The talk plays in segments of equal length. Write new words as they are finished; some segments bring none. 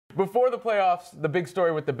Before the playoffs, the big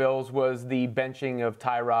story with the Bills was the benching of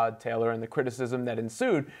Tyrod Taylor and the criticism that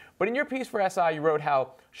ensued. But in your piece for SI, you wrote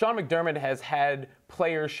how Sean McDermott has had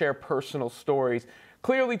players share personal stories.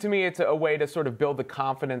 Clearly, to me, it's a way to sort of build the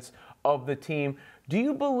confidence of the team. Do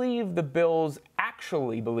you believe the Bills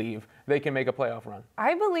actually believe they can make a playoff run?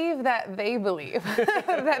 I believe that they believe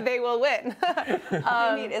that they will win.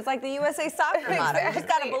 I mean, it's like the USA soccer motto. You just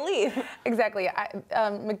got to believe. Exactly.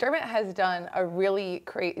 McDermott has done a really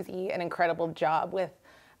crazy and incredible job with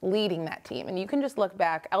leading that team. And you can just look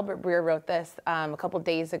back. Albert Breer wrote this a couple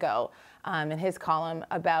days ago in his column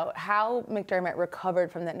about how McDermott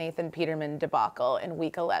recovered from that Nathan Peterman debacle in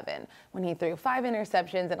Week 11 when he threw 5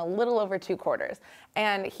 interceptions in a little over 2 quarters.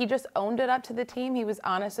 And he just owned it up to the team. He was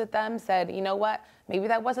honest with them, said, you know what, maybe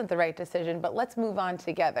that wasn't the right decision, but let's move on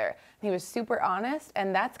together. And he was super honest,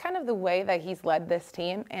 and that's kind of the way that he's led this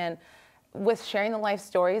team. And with sharing the life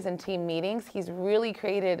stories and team meetings, he's really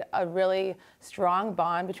created a really strong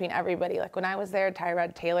bond between everybody. Like when I was there,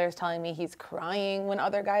 Tyrod Taylor is telling me he's crying when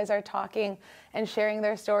other guys are talking and sharing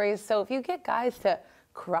their stories. So if you get guys to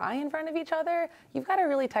cry in front of each other, you've got a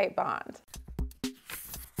really tight bond.